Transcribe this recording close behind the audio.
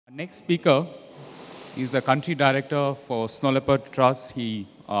Next speaker is the country director for Snow Leopard Trust. He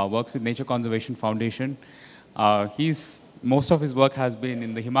works with Nature Conservation Foundation. Most of his work has been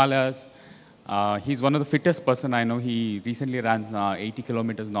in the Himalayas. He's one of the fittest person I know. He recently ran 80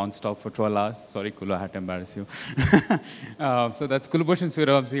 kilometers non-stop for 12 hours. Sorry, Kulu, I had to embarrass you. So that's Kulbhushansingh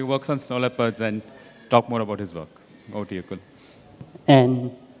Suryawanshi. He works on snow leopards and talk more about his work. Over to you, Kul.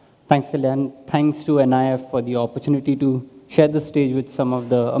 And thanks, Kalyan. Thanks to NIF for the opportunity to share the stage with some of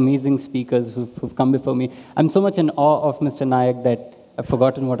the amazing speakers who've come before me. I'm so much in awe of Mr. Nayak that I've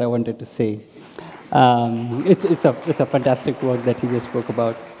forgotten what I wanted to say. It's a fantastic work that he just spoke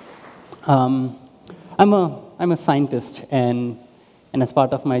about. I'm a scientist, and as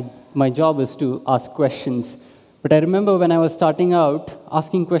part of my job is to ask questions. But I remember when I was starting out,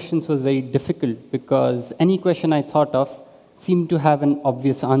 asking questions was very difficult because any question I thought of seemed to have an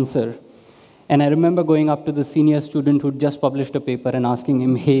obvious answer. And I remember going up to the senior student who'd just published a paper and asking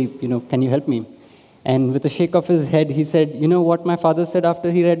him, hey, can you help me? And with a shake of his head, he said, you know what my father said after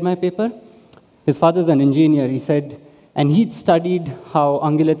he read my paper? His father's an engineer, he said, and he'd studied how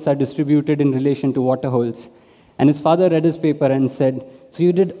ungulates are distributed in relation to water holes. And his father read his paper and said, so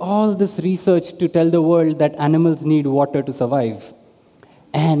you did all this research to tell the world that animals need water to survive.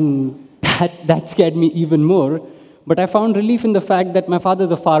 And that scared me even more. But I found relief in the fact that my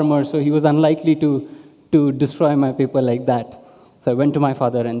father's a farmer, so he was unlikely to destroy my paper like that. So I went to my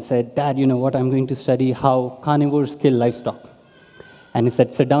father and said, Dad, you know what, I'm going to study how carnivores kill livestock. And he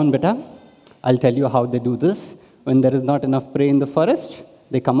said, sit down, beta. I'll tell you how they do this. When there is not enough prey in the forest,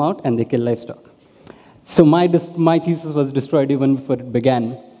 they come out and they kill livestock. So my thesis was destroyed even before it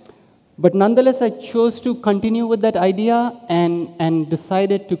began. But nonetheless, I chose to continue with that idea and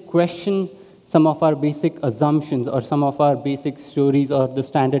decided to question some of our basic assumptions or some of our basic stories or the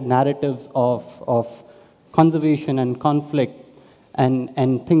standard narratives of conservation and conflict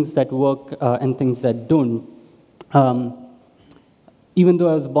and things that work and things that don't. Even though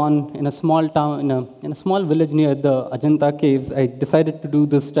I was born in a small town, in a small village near the Ajanta caves, I decided to do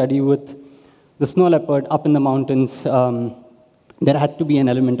this study with the snow leopard up in the mountains. There had to be an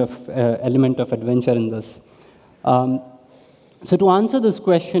element of adventure in this. So to answer this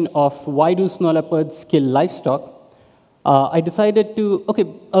question of why do snow leopards kill livestock, I decided to,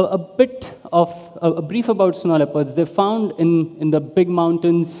 a brief about snow leopards. They're found in the big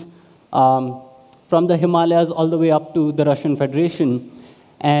mountains from the Himalayas all the way up to the Russian Federation.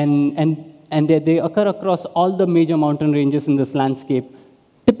 And they occur across all the major mountain ranges in this landscape,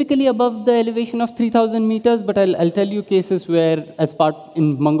 typically above the elevation of 3,000 meters, but I'll tell you cases where,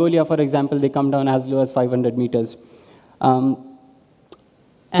 in Mongolia, for example, they come down as low as 500 meters.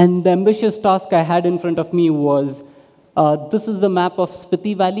 And the ambitious task I had in front of me was, this is the map of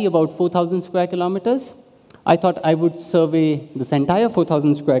Spiti Valley, about 4,000 square kilometers. I thought I would survey this entire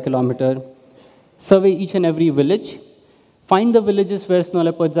 4,000 square kilometer, survey each and every village, find the villages where snow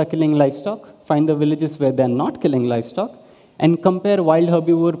leopards are killing livestock, find the villages where they're not killing livestock, and compare wild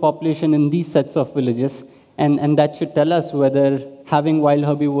herbivore population in these sets of villages. And that should tell us whether having wild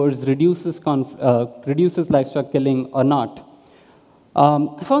herbivores reduces livestock killing or not.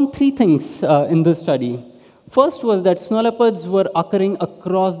 I found three things in this study. First was that snow leopards were occurring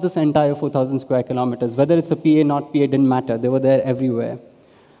across this entire 4,000 square kilometers. Whether it's a PA, not PA, didn't matter. They were there everywhere.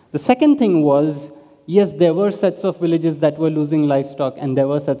 The second thing was, yes, there were sets of villages that were losing livestock, and there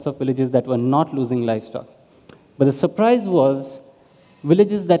were sets of villages that were not losing livestock. But the surprise was,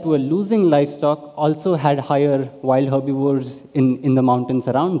 villages that were losing livestock also had higher wild herbivores in the mountains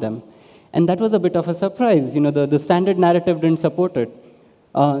around them. And that was a bit of a surprise. The standard narrative didn't support it.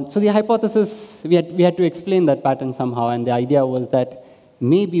 So the hypothesis, we had to explain that pattern somehow, and the idea was that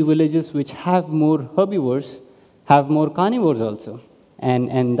maybe villages which have more herbivores have more carnivores also.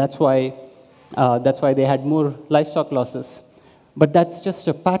 And that's why they had more livestock losses. But that's just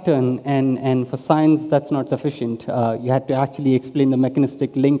a pattern, and for science, that's not sufficient. You had to actually explain the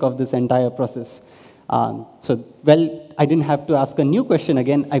mechanistic link of this entire process. I didn't have to ask a new question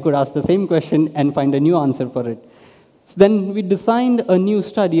again. I could ask the same question and find a new answer for it. So then we designed a new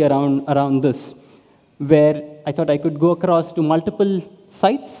study around this, where I thought I could go across to multiple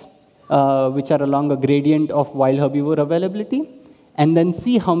sites, which are along a gradient of wild herbivore availability, and then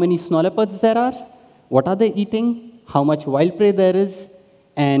see how many snow leopards there are, what are they eating, how much wild prey there is,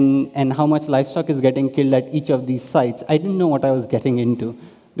 and how much livestock is getting killed at each of these sites. I didn't know what I was getting into,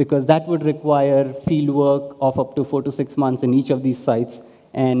 because that would require field work of up to 4 to 6 months in each of these sites.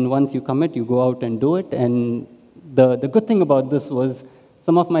 And once you commit, you go out and do it. And the good thing about this was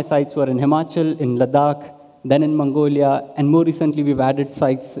some of my sites were in Himachal, in Ladakh, then in Mongolia, and more recently we've added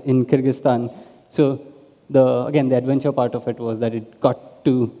sites in Kyrgyzstan. So again, the adventure part of it was that it got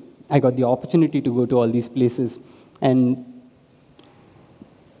I got the opportunity to go to all these places. And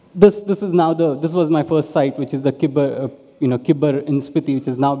this was my first site, which is the Kibber in Spiti, which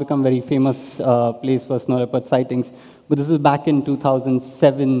has now become a very famous place for snow leopard sightings. But this is back in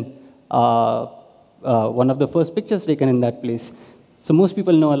 2007, one of the first pictures taken in that place. So most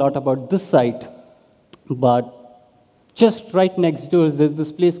people know a lot about this site, but just right next door, there's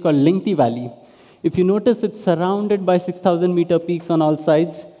this place called Lingti Valley. If you notice, it's surrounded by 6,000-meter peaks on all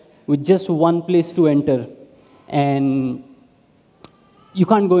sides, with just one place to enter. And you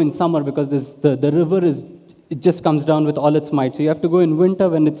can't go in summer because the river it just comes down with all its might. So you have to go in winter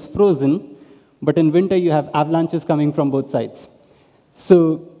when it's frozen, but in winter you have avalanches coming from both sides.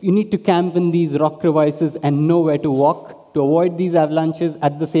 So you need to camp in these rock crevices and know where to walk to avoid these avalanches,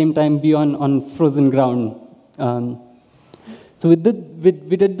 at the same time be on frozen ground. So we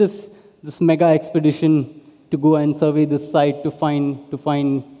did this mega expedition to go and survey this site to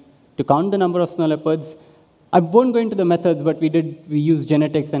count the number of snow leopards. I won't go into the methods, but we used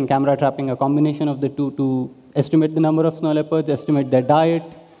genetics and camera trapping, a combination of the two, to estimate the number of snow leopards, estimate their diet,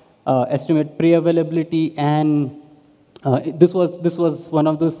 estimate prey availability, and this was one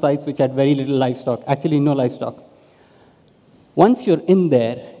of those sites which had very little livestock, actually no livestock. Once you're in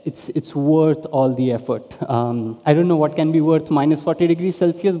there, it's worth all the effort. I don't know what can be worth minus 40 degrees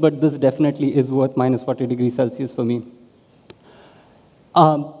Celsius, but this definitely is worth minus 40 degrees Celsius for me.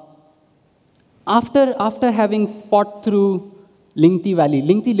 After having fought through Lingti Valley,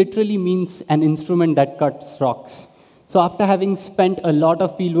 Lingti literally means an instrument that cuts rocks. So after having spent a lot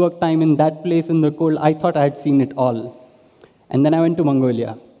of fieldwork time in that place in the cold, I thought I had seen it all. And then I went to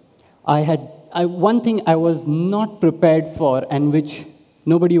Mongolia. One thing I was not prepared for, and which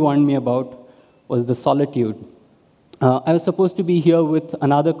nobody warned me about, was the solitude. I was supposed to be here with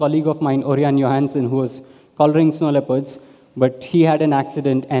another colleague of mine, Orion Johansson, who was collaring snow leopards, but he had an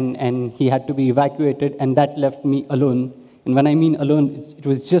accident and he had to be evacuated, and that left me alone. And when I mean alone, it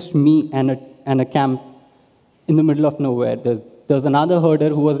was just me and a camp in the middle of nowhere. There was another herder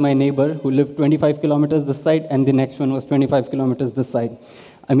who was my neighbor, who lived 25 kilometers this side, and the next one was 25 kilometers this side.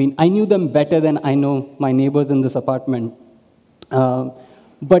 I mean, I knew them better than I know my neighbors in this apartment.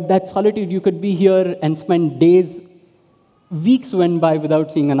 But that solitude, you could be here and spend days, weeks went by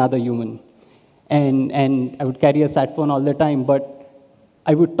without seeing another human. And I would carry a sat phone all the time, but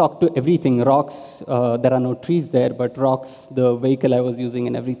I would talk to everything, rocks, there are no trees there, but rocks, the vehicle I was using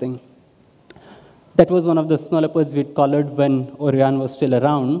and everything. That was one of the snow leopards we'd collared when Orion was still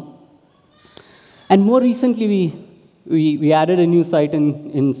around. And more recently, we added a new site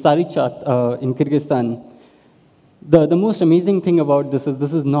in Sarichat in Kyrgyzstan. The most amazing thing about this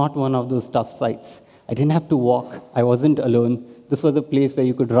is not one of those tough sites. I didn't have to walk. I wasn't alone. This was a place where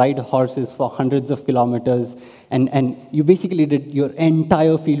you could ride horses for hundreds of kilometers, and you basically did your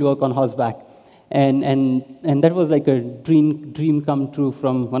entire fieldwork on horseback. And that was like a dream come true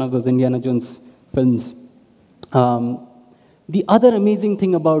from one of those Indiana Jones films. The other amazing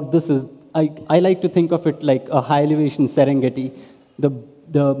thing about this is I like to think of it like a high elevation Serengeti.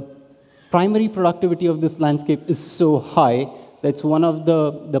 The primary productivity of this landscape is so high that it's one of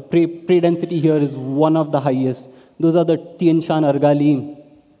the prey density here is one of the highest. Those are the Tian Shan Argali,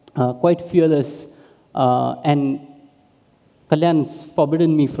 quite fearless. And Kalyan's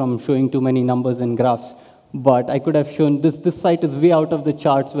forbidden me from showing too many numbers and graphs, but I could have shown this site is way out of the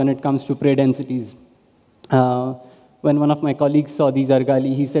charts when it comes to prey densities. When one of my colleagues saw these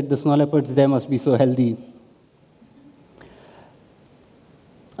Argali, he said the snow leopards there must be so healthy.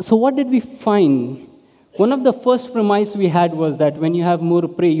 So what did we find? One of the first premise we had was that when you have more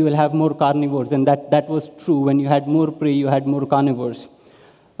prey, you will have more carnivores, and that was true. When you had more prey, you had more carnivores.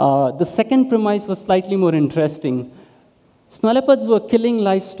 The second premise was slightly more interesting. Snow leopards were killing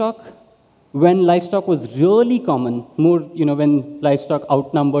livestock when livestock was really common, when livestock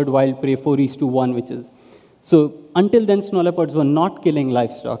outnumbered wild prey 4:1, which is. So until then, snow leopards were not killing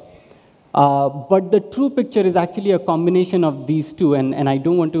livestock. But the true picture is actually a combination of these two, and I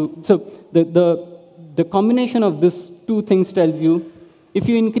don't want to. So the combination of these two things tells you, if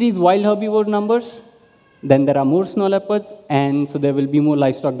you increase wild herbivore numbers, then there are more snow leopards, and so there will be more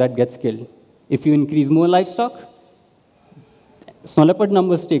livestock that gets killed. If you increase more livestock, snow leopard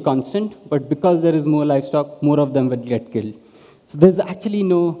numbers stay constant, but because there is more livestock, more of them will get killed. So there's actually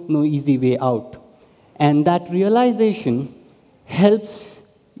no easy way out. And that realization helps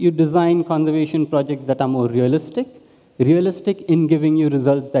you design conservation projects that are more realistic in giving you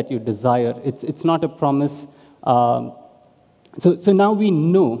results that you desire. It's not a promise. So now we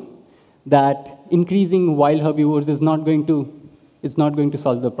know that increasing wild herbivores is not going to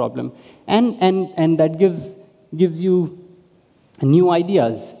solve the problem, and that gives you new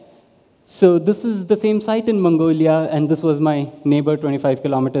ideas. So this is the same site in Mongolia, and this was my neighbor 25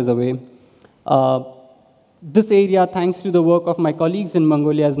 kilometers away. This area, thanks to the work of my colleagues in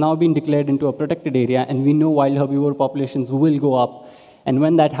Mongolia, has now been declared into a protected area, and we know wild herbivore populations will go up. And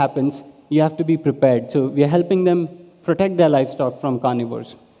when that happens, you have to be prepared. So we are helping them protect their livestock from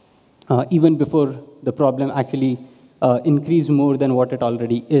carnivores, even before the problem actually increased more than what it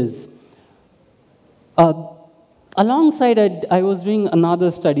already is. Alongside, I was doing another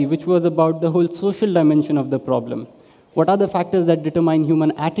study, which was about the whole social dimension of the problem. What are the factors that determine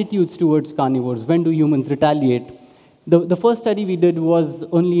human attitudes towards carnivores? When do humans retaliate? The first study we did was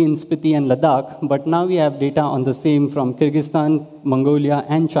only in Spiti and Ladakh, but now we have data on the same from Kyrgyzstan, Mongolia,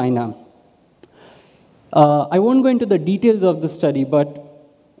 and China. I won't go into the details of the study, but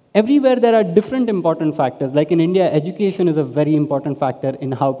everywhere there are different important factors. Like in India, education is a very important factor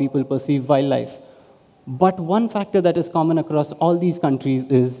in how people perceive wildlife. But one factor that is common across all these countries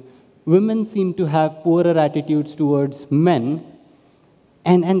is women seem to have poorer attitudes towards men,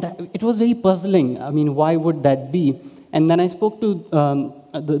 and it was very puzzling. I mean, why would that be? And then I spoke to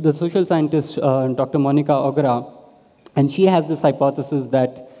the social scientist, Dr. Monica Ogra, and she has this hypothesis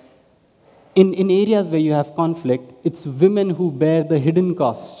that in areas where you have conflict, it's women who bear the hidden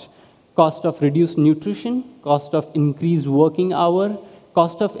cost of reduced nutrition, cost of increased working hour,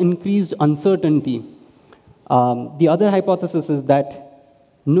 cost of increased uncertainty. The other hypothesis is that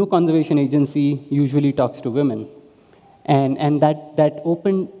no conservation agency usually talks to women. And that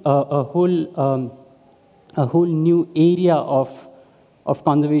opened a whole new area of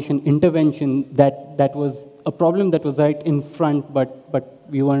conservation intervention that was a problem that was right in front, but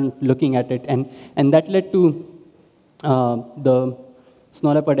we weren't looking at it. And that led to the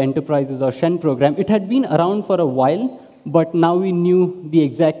Snow Leopard Enterprises or SHEN program. It had been around for a while, but now we knew the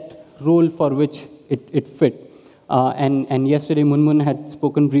exact role for which it fit. And yesterday, Munmun had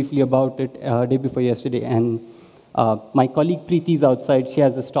spoken briefly about it day before yesterday. And my colleague Preeti is outside. She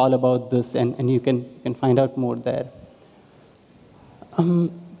has a stall about this, and you can find out more there.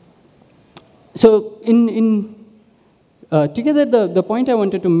 So together, the point I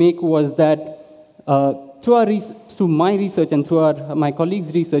wanted to make was that through my research and through my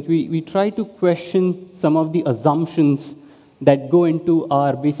colleagues' research, we try to question some of the assumptions that go into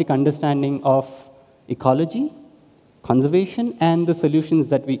our basic understanding of ecology, conservation, and the solutions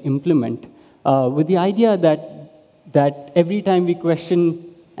that we implement, with the idea that every time we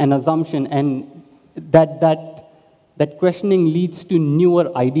question an assumption, and that questioning leads to newer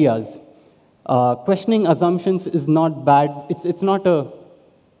ideas. Questioning assumptions is not bad. It's not a...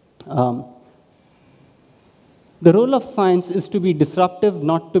 the role of science is to be disruptive,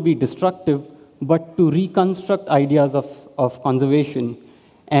 not to be destructive, but to reconstruct ideas of conservation.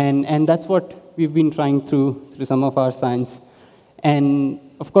 And that's what we've been trying through some of our science. And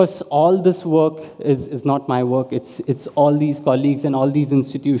of course, all this work is not my work. It's all these colleagues and all these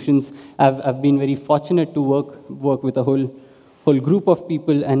institutions. I've been very fortunate to work with a whole group of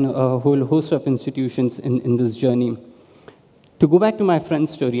people and a whole host of institutions in this journey. To go back to my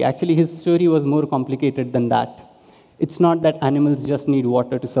friend's story, actually his story was more complicated than that. It's not that animals just need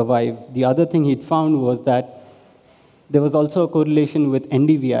water to survive. The other thing he'd found was that there was also a correlation with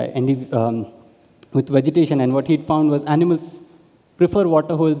NDVI, with vegetation, and what he'd found was animals prefer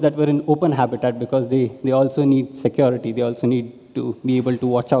water holes that were in open habitat because they also need security. They also need to be able to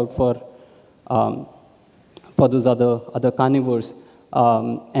watch out for those other carnivores.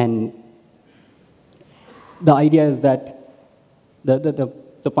 And the idea is that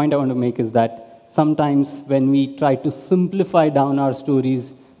the point I want to make is that sometimes when we try to simplify down our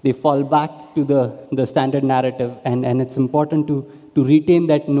stories, they fall back to the standard narrative, and it's important to retain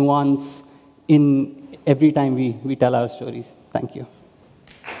that nuance in every time we tell our stories. Thank you.